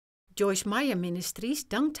Joyce Meyer Ministries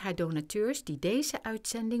dankt haar donateurs die deze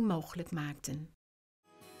uitzending mogelijk maakten.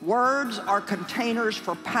 Words are containers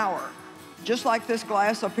for power. Just like this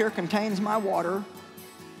glass up here contains my water,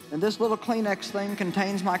 and this little Kleenex thing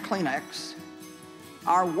contains my Kleenex,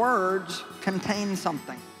 our words contain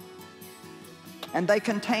something. And they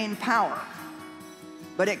contain power.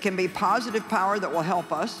 But it can be positive power that will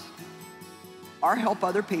help us, or help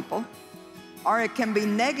other people, or it can be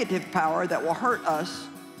negative power that will hurt us,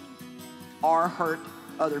 or hurt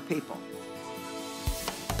other people.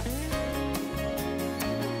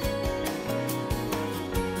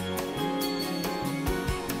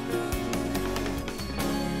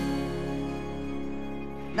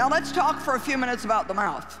 Now let's talk for a few minutes about the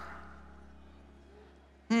mouth.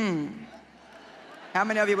 How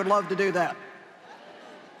many of you would love to do that?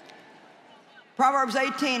 Proverbs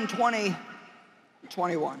 18, 20,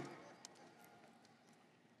 21.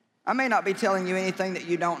 I may not be telling you anything that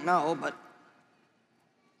you don't know, but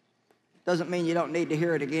doesn't mean you don't need to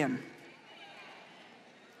hear it again.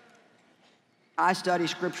 I study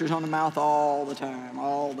scriptures on the mouth all the time,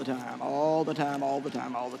 all the time, all the time, all the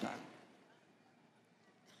time, all the time.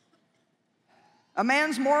 A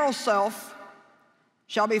man's moral self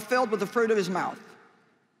shall be filled with the fruit of his mouth.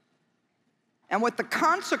 And with the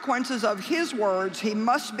consequences of his words, he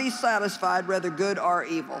must be satisfied, whether good or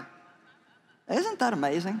evil. Isn't that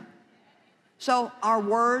amazing? So our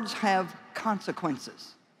words have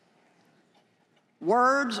consequences.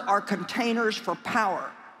 Words are containers for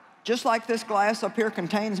power. Just like this glass up here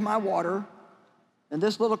contains my water, and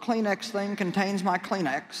this little Kleenex thing contains my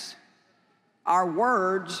Kleenex, our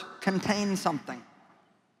words contain something.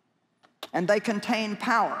 And they contain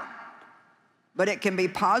power. But it can be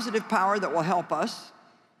positive power that will help us,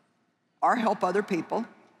 or help other people,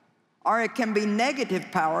 or it can be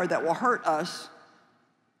negative power that will hurt us,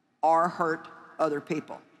 or hurt other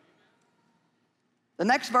people. The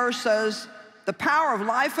next verse says, the power of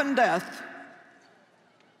life and death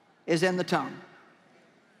is in the tongue.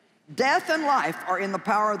 Death and life are in the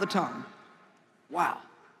power of the tongue. Wow.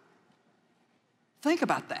 Think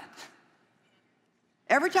about that.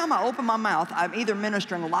 Every time I open my mouth, I'm either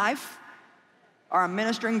ministering life or I'm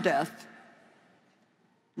ministering death,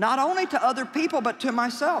 not only to other people, but to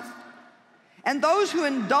myself. And those who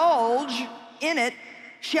indulge in it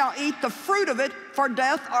shall eat the fruit of it for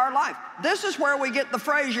death or life. This is where we get the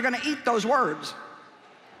phrase, you're gonna eat those words.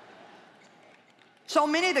 So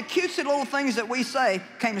many of the cutesy little things that we say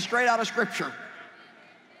came straight out of Scripture.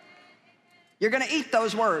 You're gonna eat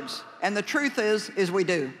those words. And the truth is we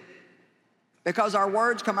do. Because our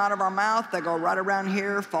words come out of our mouth, they go right around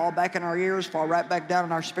here, fall back in our ears, fall right back down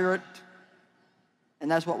in our spirit.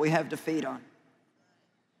 And that's what we have to feed on.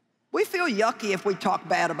 We feel yucky if we talk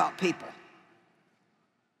bad about people.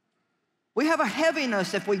 We have a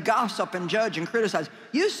heaviness if we gossip and judge and criticize.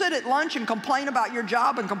 You sit at lunch and complain about your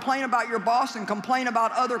job and complain about your boss and complain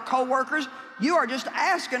about other coworkers, you are just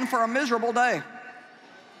asking for a miserable day.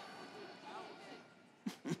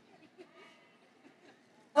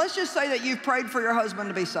 Let's just say that you've prayed for your husband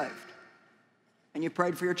to be saved, and you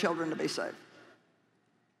prayed for your children to be saved.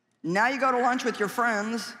 Now you go to lunch with your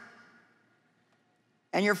friends,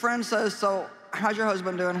 and your friend says, so how's your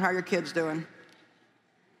husband doing? How are your kids doing?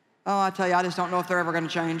 Oh, I tell you, I just don't know if they're ever going to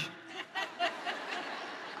change.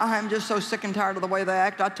 I am just so sick and tired of the way they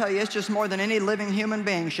act. I tell you, it's just more than any living human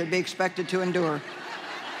being should be expected to endure.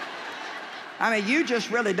 I mean, you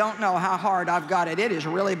just really don't know how hard I've got it. It is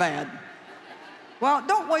really bad. Well,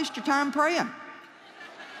 don't waste your time praying.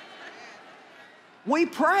 We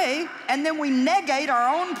pray, and then we negate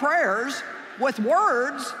our own prayers with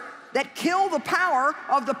words that kill the power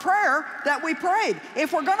of the prayer that we prayed.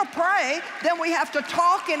 If we're gonna pray, then we have to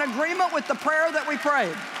talk in agreement with the prayer that we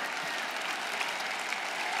prayed.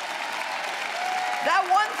 That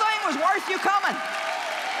one thing was worth you coming.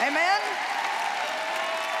 Amen?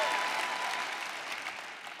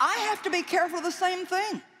 I have to be careful of the same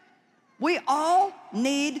thing. We all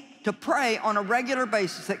need to pray on a regular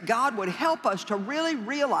basis that God would help us to really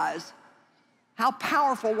realize how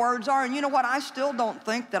powerful words are. And you know what? I still don't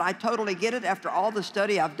think that I totally get it after all the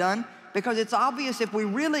study I've done, because it's obvious if we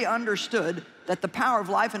really understood that the power of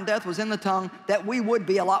life and death was in the tongue, that we would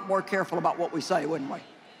be a lot more careful about what we say, wouldn't we?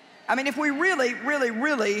 I mean, if we really, really,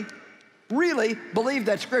 really, really believe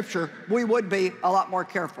that Scripture, we would be a lot more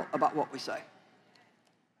careful about what we say.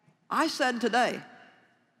 I said today,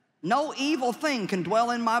 no evil thing can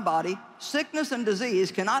dwell in my body. Sickness and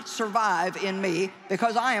disease cannot survive in me,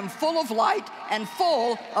 because I am full of light and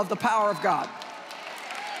full of the power of God.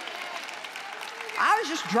 I was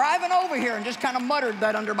just driving over here and just kind of muttered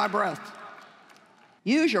that under my breath.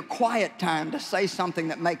 Use your quiet time to say something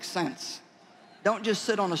that makes sense. Don't just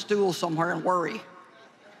sit on a stool somewhere and worry.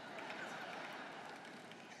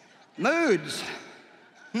 Moods.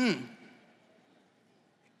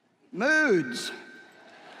 Moods.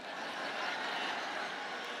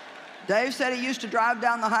 Dave said he used to drive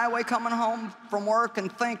down the highway coming home from work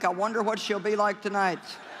and think, I wonder what she'll be like tonight.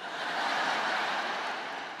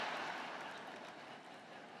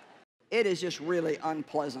 It is just really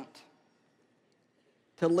unpleasant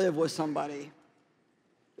to live with somebody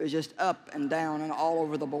who's just up and down and all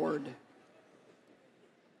over the board.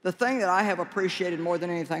 The thing that I have appreciated more than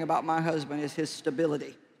anything about my husband is his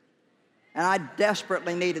stability. And I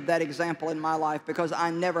desperately needed that example in my life because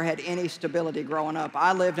I never had any stability growing up.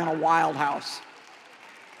 I lived in a wild house.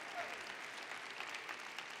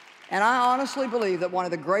 And I honestly believe that one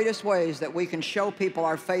of the greatest ways that we can show people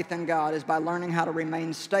our faith in God is by learning how to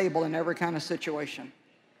remain stable in every kind of situation.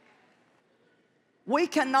 We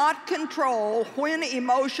cannot control when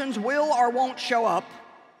emotions will or won't show up,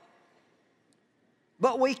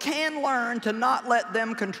 but we can learn to not let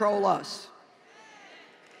them control us.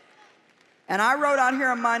 And I wrote out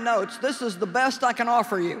here in my notes, this is the best I can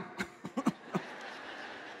offer you.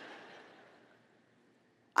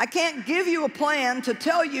 I can't give you a plan to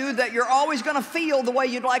tell you that you're always going to feel the way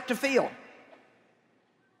you'd like to feel.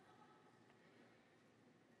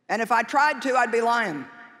 And if I tried to, I'd be lying.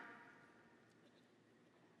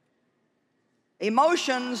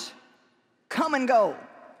 Emotions come and go.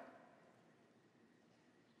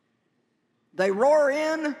 They roar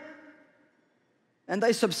in and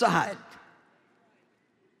they subside.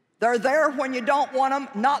 They're there when you don't want them,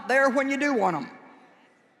 not there when you do want them.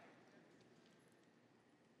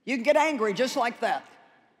 You can get angry just like that.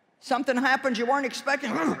 Something happens you weren't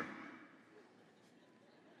expecting.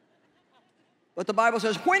 But the Bible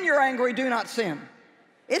says, when you're angry, do not sin.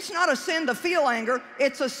 It's not a sin to feel anger.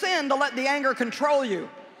 It's a sin to let the anger control you.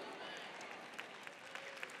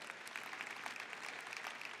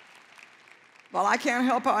 Well, I can't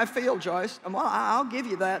help how I feel, Joyce. Well, I'll give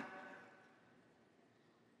you that.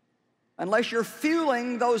 Unless you're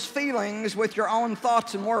fueling those feelings with your own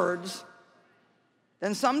thoughts and words,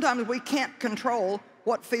 then sometimes we can't control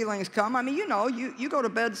what feelings come. I mean, you know, you go to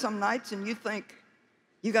bed some nights and you think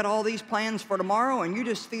you got all these plans for tomorrow and you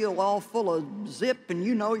just feel all full of zip and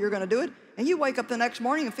you know you're going to do it. And you wake up the next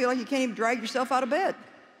morning and feel like you can't even drag yourself out of bed.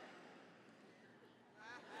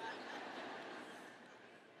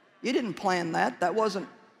 You didn't plan that. That wasn't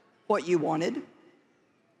what you wanted.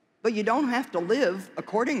 But you don't have to live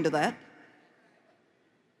according to that.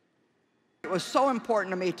 It was so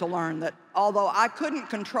important to me to learn that although I couldn't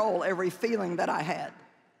control every feeling that I had,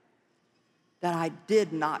 that I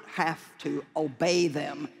did not have to obey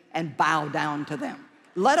them and bow down to them.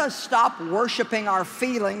 Let us stop worshiping our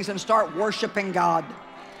feelings and start worshiping God.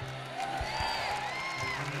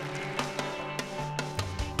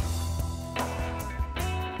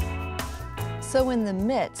 So in the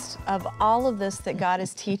midst of all of this that God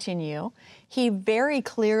is teaching you, He very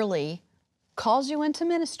clearly calls you into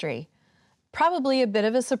ministry. Probably a bit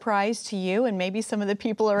of a surprise to you and maybe some of the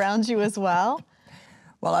people around you as well.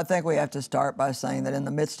 Well, I think we have to start by saying that in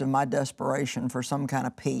the midst of my desperation for some kind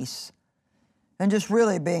of peace and just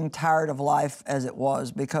really being tired of life as it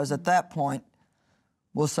was, because at that point,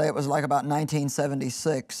 we'll say it was like about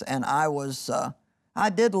 1976, and I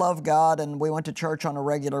did love God, and we went to church on a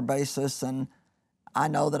regular basis, and I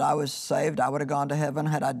know that I was saved. I would have gone to heaven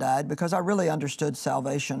had I died because I really understood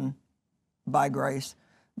salvation by grace.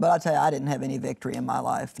 But I tell you, I didn't have any victory in my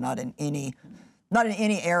life, not in any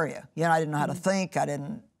area. You know, I didn't know how to think. I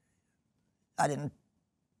didn't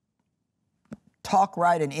talk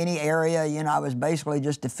right in any area. You know, I was basically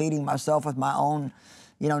just defeating myself with my own,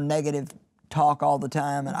 you know, negative talk all the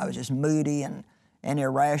time, and I was just moody and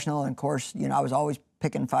irrational. And of course, you know, I was always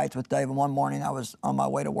picking fights with Dave. And one morning I was on my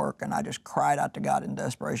way to work, and I just cried out to God in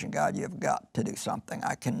desperation, God, you've got to do something.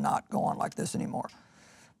 I cannot go on like this anymore.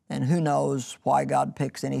 And who knows why God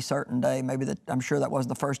picks any certain day. Maybe I'm sure that wasn't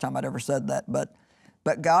the first time I'd ever said that, but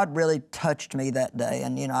God really touched me that day.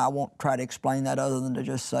 And, you know, I won't try to explain that other than to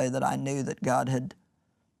just say that I knew that God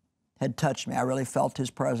had touched me. I really felt His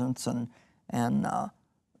presence, and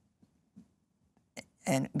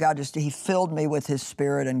God He filled me with His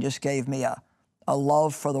Spirit and just gave me a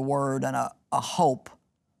love for the Word and a hope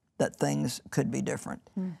that things could be different.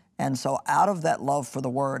 And so out of that love for the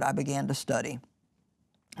Word, I began to study.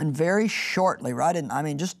 And very shortly,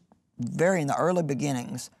 just very in the early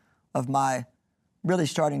beginnings of my really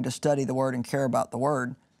starting to study the Word and care about the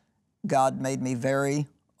Word, God made me very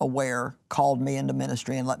aware, called me into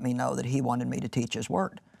ministry, and let me know that He wanted me to teach His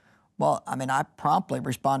Word. Well, I mean, I promptly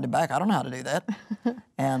responded back, I don't know how to do that.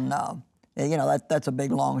 And, you know, that's a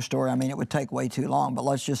big, long story. I mean, it would take way too long, but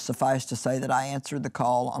let's just suffice to say that I answered the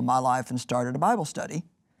call on my life and started a Bible study.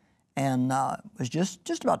 And it was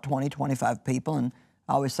just about 20, 25 people. And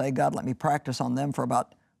I always say, God, let me practice on them for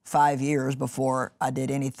about 5 years before I did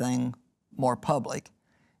anything more public.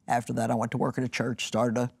 After that, I went to work at a church,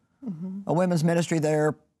 started a women's ministry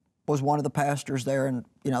there, was one of the pastors there, and,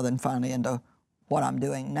 you know, then finally into what I'm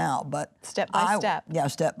doing now. But Step by step. Yeah,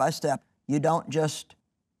 step by step. You don't just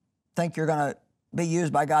think you're going to be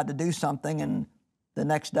used by God to do something and the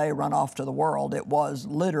next day run off to the world. It was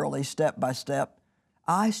literally step by step.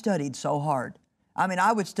 I studied so hard. I mean,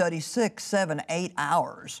 I would study 6, 7, 8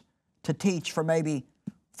 hours to teach for maybe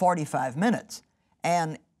 45 minutes.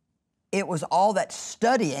 And it was all that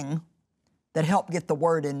studying that helped get the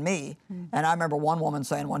word in me. And I remember one woman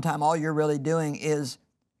saying one time, all you're really doing is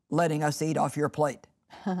letting us eat off your plate.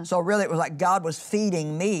 So really it was like God was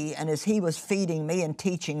feeding me, and as he was feeding me and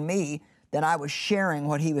teaching me, then I was sharing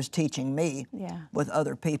what he was teaching me with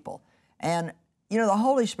other people. And you know, the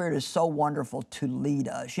Holy Spirit is so wonderful to lead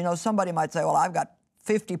us. You know, somebody might say, well, I've got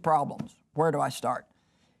 50 problems. Where do I start?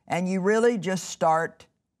 And you really just start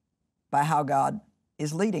by how God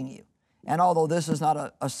is leading you. And although this is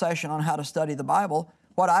not a session on how to study the Bible,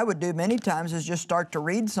 what I would do many times is just start to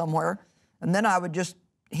read somewhere, and then I would just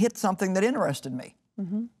hit something that interested me.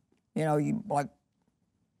 You know, you like,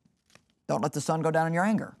 don't let the sun go down in your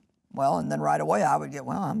anger. Well, and then right away I would get,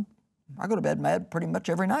 well, I go to bed mad pretty much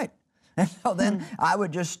every night. And so then I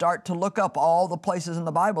would just start to look up all the places in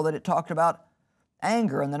the Bible that it talked about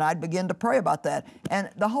anger, and then I'd begin to pray about that. And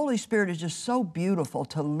the Holy Spirit is just so beautiful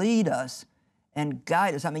to lead us and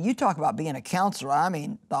guide us. I mean, you talk about being a counselor. I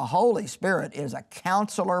mean, the Holy Spirit is a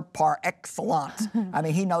counselor par excellence. I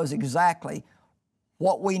mean, he knows exactly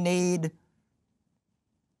what we need,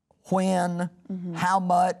 when, how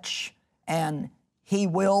much, and he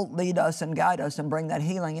will lead us and guide us and bring that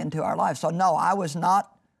healing into our life. So no, I was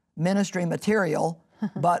not ministry material,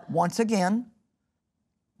 but once again,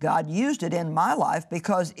 God used it in my life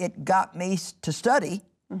because it got me to study.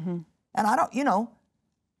 And I don't, you know,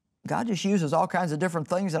 God just uses all kinds of different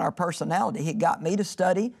things in our personality. He got me to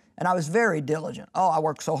study, and I was very diligent. Oh, I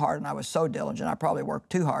worked so hard, and I was so diligent. I probably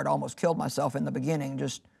worked too hard, almost killed myself in the beginning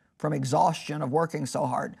just from exhaustion of working so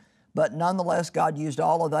hard. But nonetheless, God used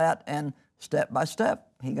all of that, and step by step,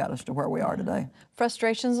 he got us to where we are today.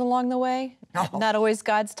 Frustrations along the way? Oh. Not always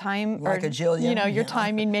God's time? Like or, a jillion. You know, your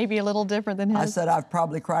timing may be a little different than his. I said I've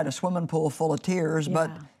probably cried a swimming pool full of tears,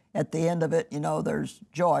 but at the end of it, you know, there's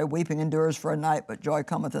joy. Weeping endures for a night, but joy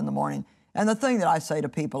cometh in the morning. And the thing that I say to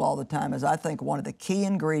people all the time is I think one of the key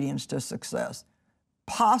ingredients to success,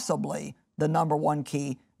 possibly the number one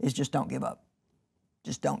key, is just don't give up.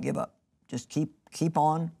 Just don't give up. Just keep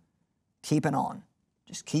on, keeping on.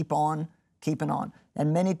 Just keep on, keeping on.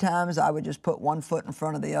 And many times I would just put one foot in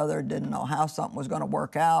front of the other, didn't know how something was going to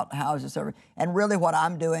work out, how is this ever. And really what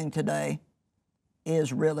I'm doing today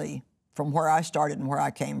is really, from where I started and where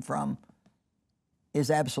I came from, is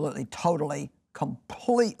absolutely, totally,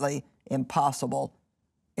 completely impossible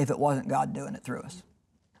if it wasn't God doing it through us.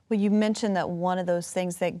 Well, you mentioned that one of those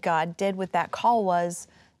things that God did with that call was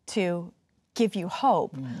to give you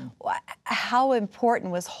hope. How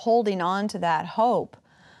important was holding on to that hope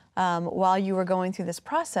while you were going through this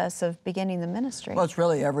process of beginning the ministry? Well, it's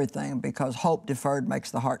really everything, because hope deferred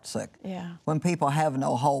makes the heart sick. Yeah. When people have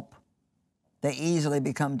no hope, they easily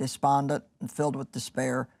become despondent and filled with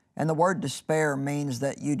despair. And the word despair means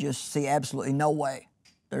that you just see absolutely no way.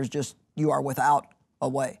 There's just, you are without a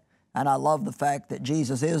way. And I love the fact that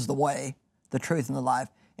Jesus is the way, the truth, and the life.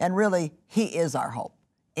 And really, he is our hope.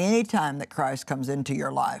 Anytime that Christ comes into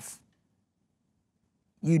your life,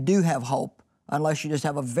 you do have hope, unless you just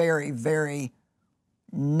have a very, very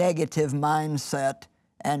negative mindset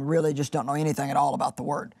and really just don't know anything at all about the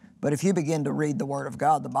Word. But if you begin to read the Word of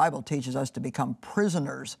God, the Bible teaches us to become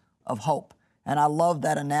prisoners of hope. And I love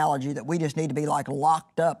that analogy that we just need to be like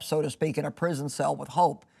locked up, so to speak, in a prison cell with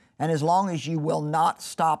hope. And as long as you will not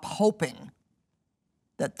stop hoping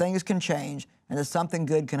that things can change and that something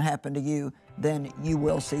good can happen to you, then you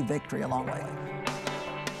will see victory along the way.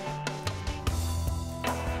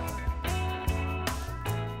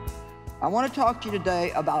 I want to talk to you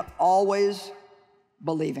today about always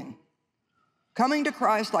believing. Coming to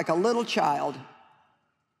Christ like a little child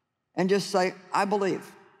and just say, I believe.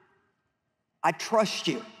 I trust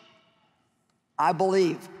you. I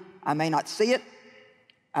believe. I may not see it.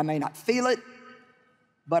 I may not feel it,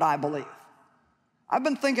 but I believe. I've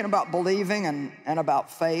been thinking about believing and about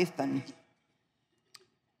faith, and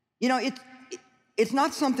you know, it's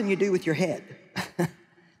not something you do with your head.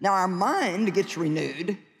 Now, our mind gets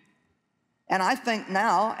renewed, and I think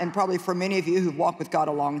now, and probably for many of you who've walked with God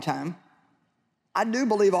a long time, I do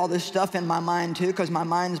believe all this stuff in my mind too, because my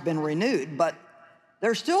mind's been renewed, but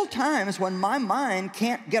there's still times when my mind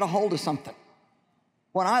can't get a hold of something.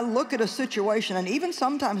 When I look at a situation, and even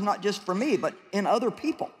sometimes not just for me, but in other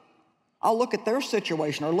people, I'll look at their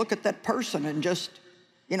situation or look at that person and just,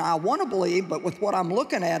 I want to believe, but with what I'm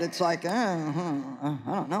looking at, it's like, I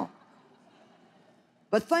don't know.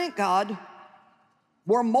 But thank God,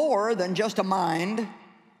 we're more than just a mind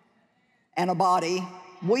and a body.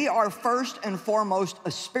 We are first and foremost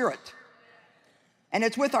a spirit. And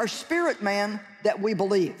it's with our spirit, man, that we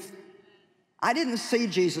believe. I didn't see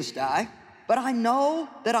Jesus die, but I know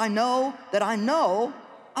that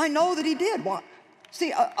he did. Well,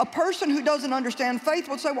 see, a person who doesn't understand faith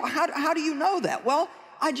would say, well, how do you know that? Well,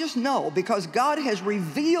 I just know because God has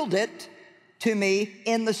revealed it to me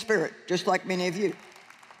in the spirit, just like many of you.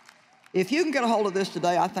 If you can get a hold of this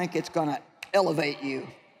today, I think it's going to elevate you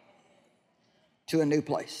to a new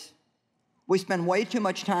place. We spend way too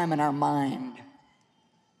much time in our mind.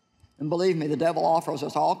 And believe me, the devil offers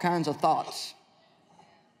us all kinds of thoughts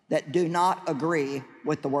that do not agree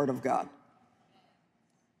with the Word of God.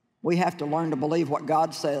 We have to learn to believe what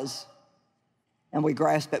God says, and we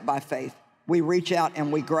grasp it by faith. We reach out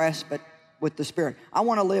and we grasp it with the Spirit. I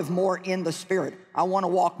want to live more in the Spirit. I want to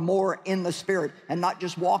walk more in the Spirit and not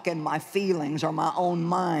just walk in my feelings or my own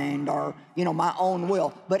mind or, my own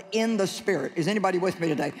will, but in the Spirit. Is anybody with me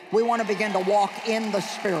today? We want to begin to walk in the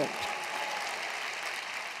Spirit.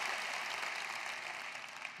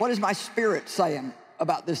 What is my spirit saying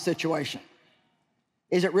about this situation?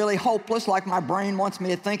 Is it really hopeless like my brain wants me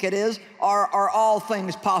to think it is? Or are all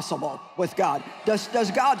things possible with God? Does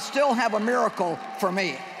God still have a miracle for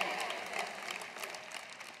me?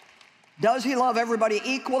 Does he love everybody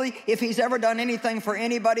equally? If he's ever done anything for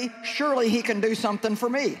anybody, surely he can do something for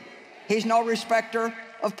me. He's no respecter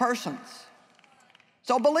of persons.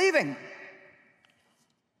 So believing.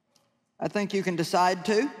 I think you can decide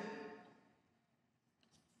to,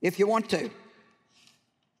 if you want to.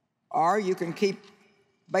 Or you can keep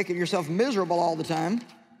making yourself miserable all the time,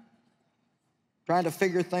 trying to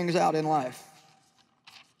figure things out in life.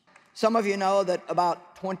 Some of you know that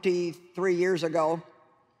about 23 years ago,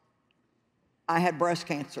 I had breast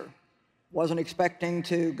cancer. Wasn't expecting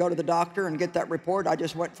to go to the doctor and get that report. I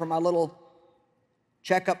just went for my little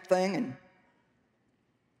checkup thing and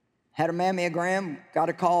had a mammogram, got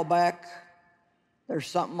a call back. There's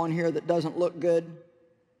something on here that doesn't look good.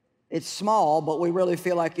 It's small, but we really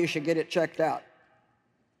feel like you should get it checked out.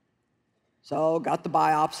 So got the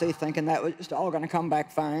biopsy thinking that was just all going to come back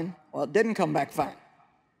fine. Well, it didn't come back fine.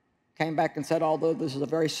 Came back and said, although this is a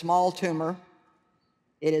very small tumor,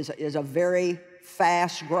 it is a very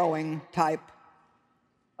fast-growing type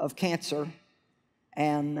of cancer.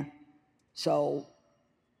 And so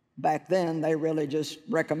back then, they really just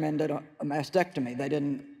recommended a mastectomy. They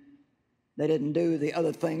didn't do the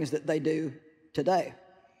other things that they do today.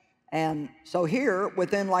 And so here,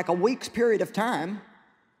 within like a week's period of time,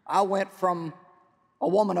 I went from a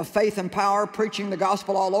woman of faith and power preaching the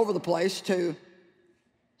gospel all over the place to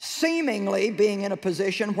seemingly being in a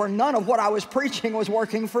position where none of what I was preaching was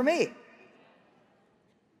working for me.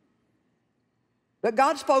 But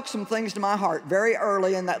God spoke some things to my heart very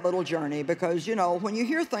early in that little journey because, when you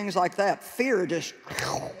hear things like that, fear just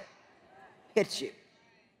hits you.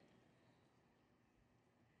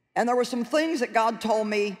 And there were some things that God told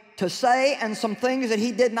me to say and some things that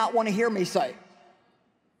he did not want to hear me say.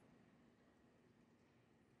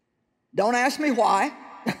 Don't ask me why.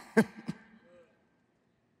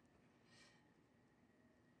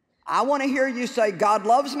 I want to hear you say, God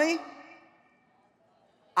loves me.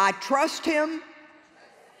 I trust him.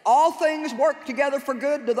 All things work together for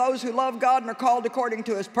good to those who love God and are called according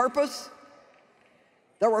to his purpose.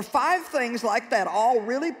 There were 5 things like that, all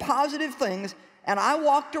really positive things. And I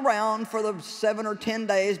walked around for the 7 or 10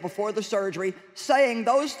 days before the surgery saying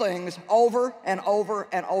those things over and over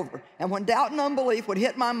and over. And when doubt and unbelief would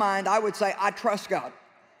hit my mind, I would say, I trust God.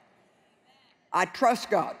 I trust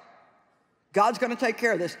God. God's going to take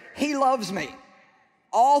care of this. He loves me.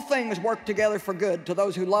 All things work together for good to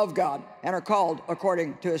those who love God and are called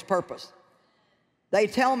according to his purpose. They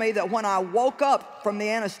tell me that when I woke up from the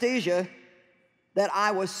anesthesia, that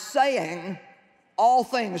I was saying, all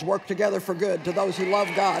things work together for good to those who love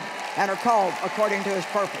God and are called according to his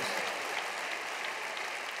purpose.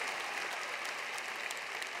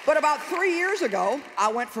 But about 3 years ago,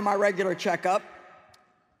 I went for my regular checkup.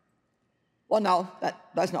 Well, no,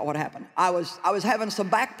 that's not what happened. I was having some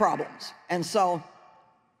back problems, and so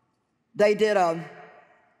they did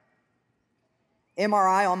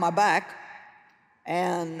MRI on my back,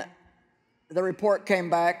 and the report came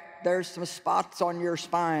back, there's some spots on your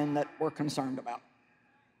spine that we're concerned about.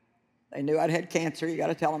 They knew I'd had cancer, you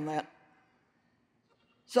gotta tell them that.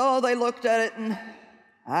 So they looked at it, and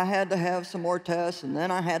I had to have some more tests, and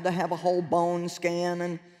then I had to have a whole bone scan,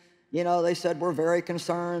 and they said, we're very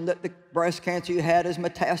concerned that the breast cancer you had is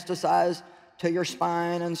metastasized to your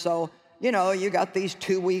spine, and so, you got these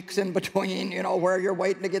 2 weeks in between, where you're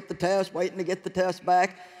waiting to get the test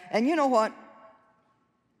back. And you know what?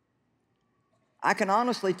 I can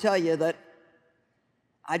honestly tell you that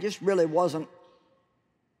I just really wasn't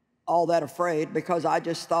all that afraid, because I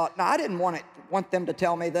just thought, now I didn't want them to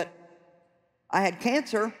tell me that I had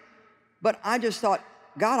cancer, but I just thought,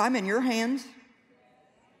 God, I'm in your hands.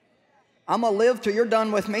 I'm gonna live till you're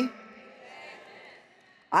done with me.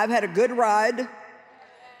 I've had a good ride,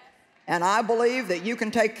 and I believe that you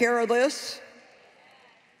can take care of this,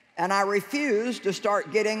 and I refuse to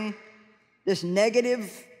start getting this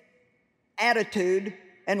negative attitude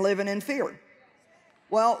and living in fear.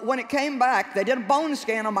 Well, when it came back, they did a bone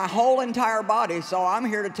scan on my whole entire body, so I'm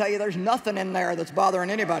here to tell you there's nothing in there that's bothering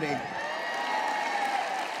anybody. I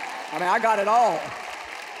mean, I got it all.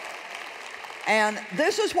 And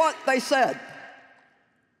this is what they said.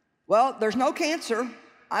 Well, there's no cancer.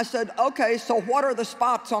 I said, okay, so what are the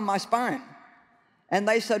spots on my spine? And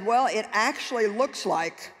they said, well, it actually looks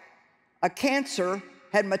like a cancer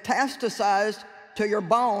had metastasized to your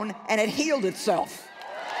bone and it healed itself.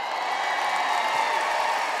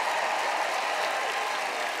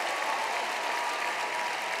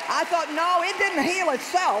 I thought, no, it didn't heal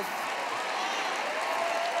itself.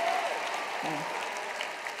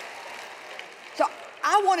 So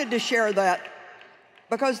I wanted to share that,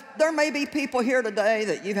 because there may be people here today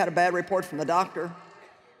that you've had a bad report from the doctor.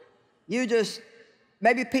 There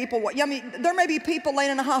may be people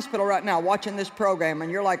laying in the hospital right now watching this program,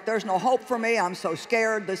 and you're like, there's no hope for me. I'm so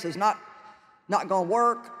scared. This is not going to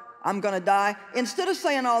work. I'm going to die. Instead of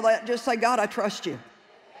saying all that, just say, God, I trust you.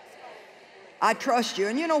 I trust you.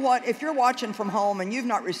 And you know what? If you're watching from home and you've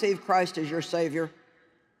not received Christ as your Savior,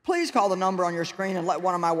 please call the number on your screen and let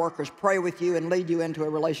one of my workers pray with you and lead you into a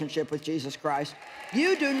relationship with Jesus Christ.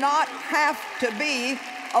 You do not have to be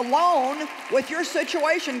alone with your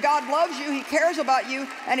situation. God loves you, He cares about you,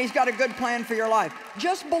 and He's got a good plan for your life.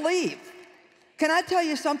 Just believe. Can I tell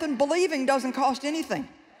you something? Believing doesn't cost anything.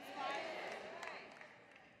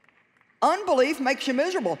 Unbelief makes you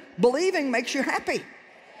miserable. Believing makes you happy.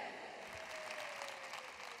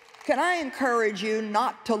 Can I encourage you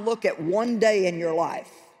not to look at one day in your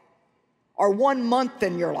life, or 1 month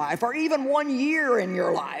in your life, or even 1 year in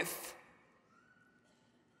your life,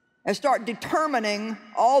 and start determining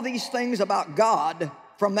all these things about God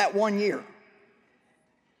from that 1 year?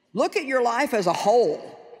 Look at your life as a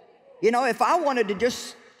whole. If I wanted to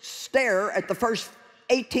just stare at the first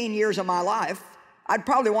 18 years of my life, I'd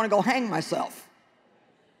probably want to go hang myself.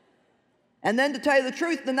 And then, to tell you the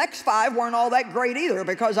truth, the next 5 weren't all that great either,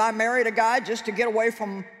 because I married a guy just to get away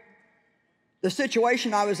from the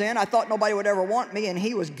situation I was in. I thought nobody would ever want me, and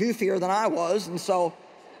he was goofier than I was, and so,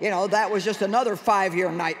 that was just another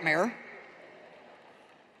 5-year nightmare.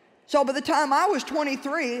 So by the time I was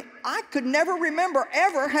 23, I could never remember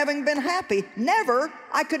ever having been happy. Never.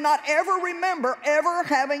 I could not ever remember ever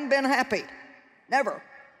having been happy. Never.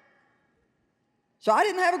 So I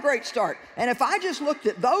didn't have a great start. And if I just looked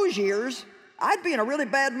at those years, I'd be in a really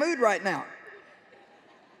bad mood right now.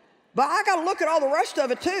 But I got to look at all the rest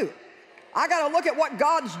of it too. I got to look at what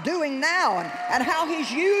God's doing now, and how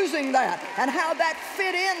He's using that, and how that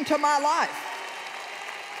fit into my life.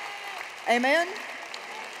 Amen?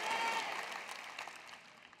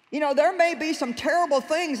 There may be some terrible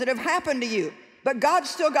things that have happened to you, but God's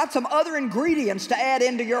still got some other ingredients to add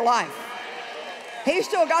into your life. He's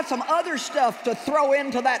still got some other stuff to throw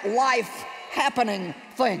into that life happening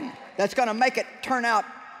thing that's going to make it turn out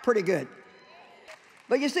pretty good.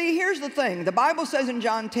 But you see, here's the thing. The Bible says in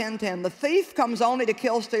John 10:10, the thief comes only to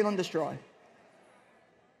kill, steal, and destroy.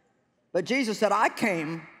 But Jesus said, I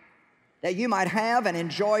came that you might have and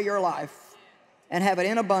enjoy your life, and have it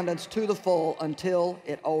in abundance to the full until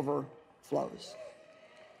it overflows.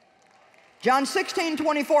 John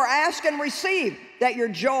 16:24, ask and receive that your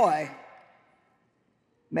joy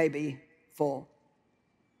may be full.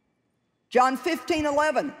 John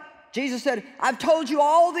 15:11, Jesus said, I've told you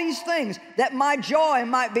all these things that my joy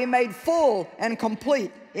might be made full and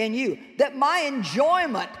complete in you, that my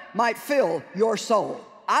enjoyment might fill your soul.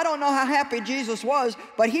 I don't know how happy Jesus was,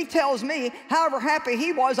 but He tells me however happy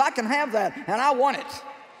He was, I can have that, and I want it.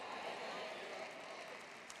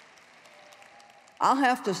 I'll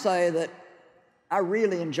have to say that I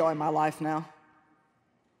really enjoy my life now.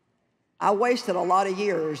 I wasted a lot of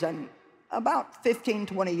years, and about 15,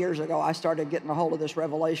 20 years ago, I started getting a hold of this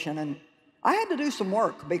revelation, and I had to do some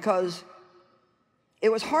work because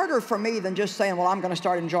it was harder for me than just saying, well, I'm going to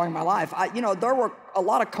start enjoying my life. There were a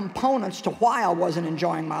lot of components to why I wasn't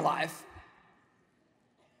enjoying my life.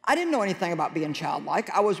 I didn't know anything about being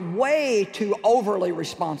childlike. I was way too overly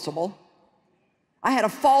responsible. I had a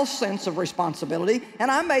false sense of responsibility,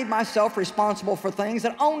 and I made myself responsible for things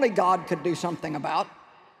that only God could do something about.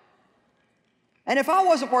 And if I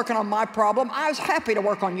wasn't working on my problem, I was happy to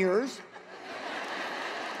work on yours.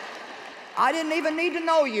 I didn't even need to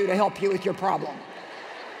know you to help you with your problem.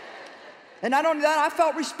 And not only that, I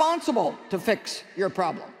felt responsible to fix your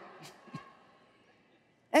problem.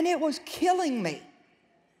 And it was killing me.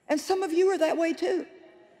 And some of you are that way too.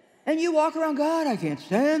 And you walk around, God, I can't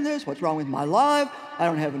stand this. What's wrong with my life? I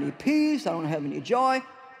don't have any peace. I don't have any joy.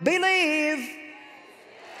 Believe.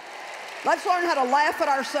 Let's learn how to laugh at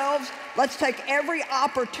ourselves. Let's take every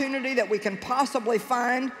opportunity that we can possibly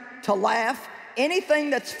find to laugh. Anything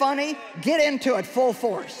that's funny, get into it full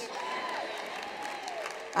force.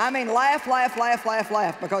 I mean, laugh, laugh, laugh, laugh,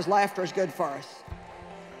 laugh, because laughter is good for us.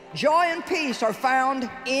 Joy and peace are found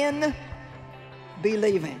in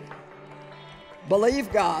believing.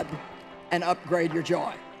 Believe God and upgrade your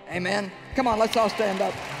joy. Amen? Come on, let's all stand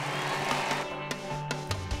up.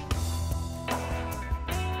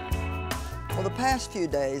 Well, the past few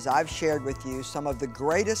days, I've shared with you some of the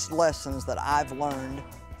greatest lessons that I've learned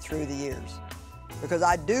through the years, because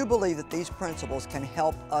I do believe that these principles can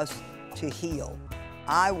help us to heal.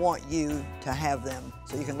 I want you to have them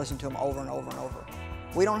so you can listen to them over and over and over.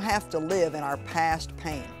 We don't have to live in our past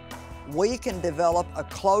pain. We can develop a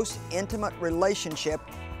close, intimate relationship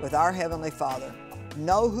with our Heavenly Father,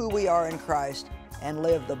 know who we are in Christ, and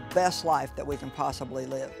live the best life that we can possibly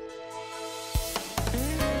live.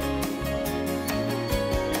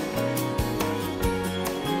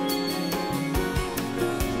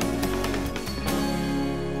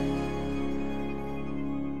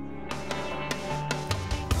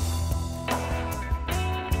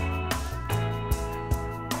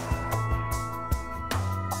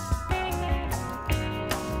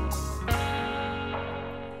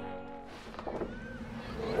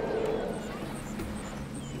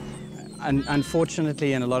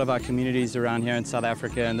 Unfortunately, in a lot of our communities around here in South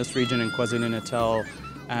Africa and this region in KwaZulu-Natal,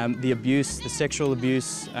 the abuse, the sexual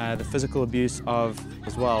abuse, the physical abuse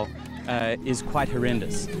as well, is quite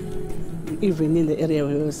horrendous. Even in the area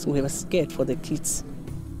we were scared for the kids.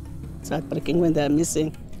 It's heartbreaking when they're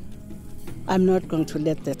missing. I'm not going to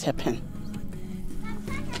let that happen.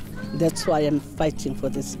 That's why I'm fighting for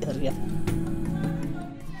this area.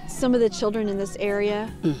 Some of the children in this area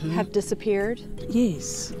have disappeared?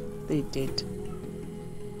 Yes, they did.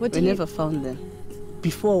 We We never found them.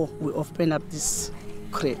 Before we open up this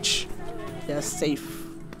crèche, they are safe,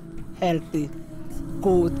 healthy,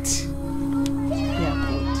 good. They are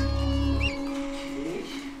good.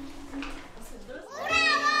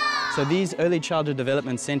 So these early childhood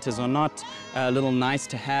development centers are not little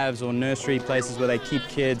nice-to-haves or nursery places where they keep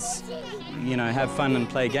kids, have fun and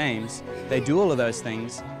play games. They do all of those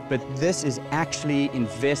things, but this is actually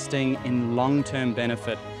investing in long-term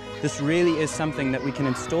benefit. This really is something that we can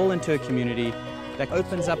install into a community that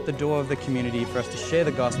opens up the door of the community for us to share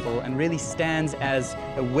the gospel and really stands as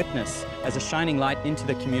a witness, as a shining light into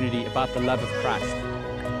the community about the love of Christ.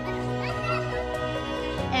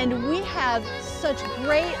 And we have such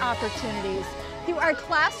great opportunities through our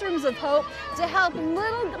Classrooms of Hope to help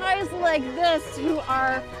little guys like this who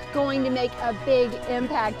are going to make a big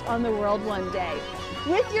impact on the world one day.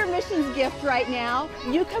 With your missions gift right now,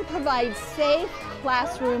 you can provide safe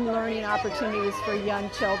classroom learning opportunities for young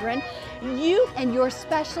children. You and your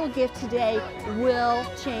special gift today will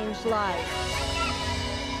change lives.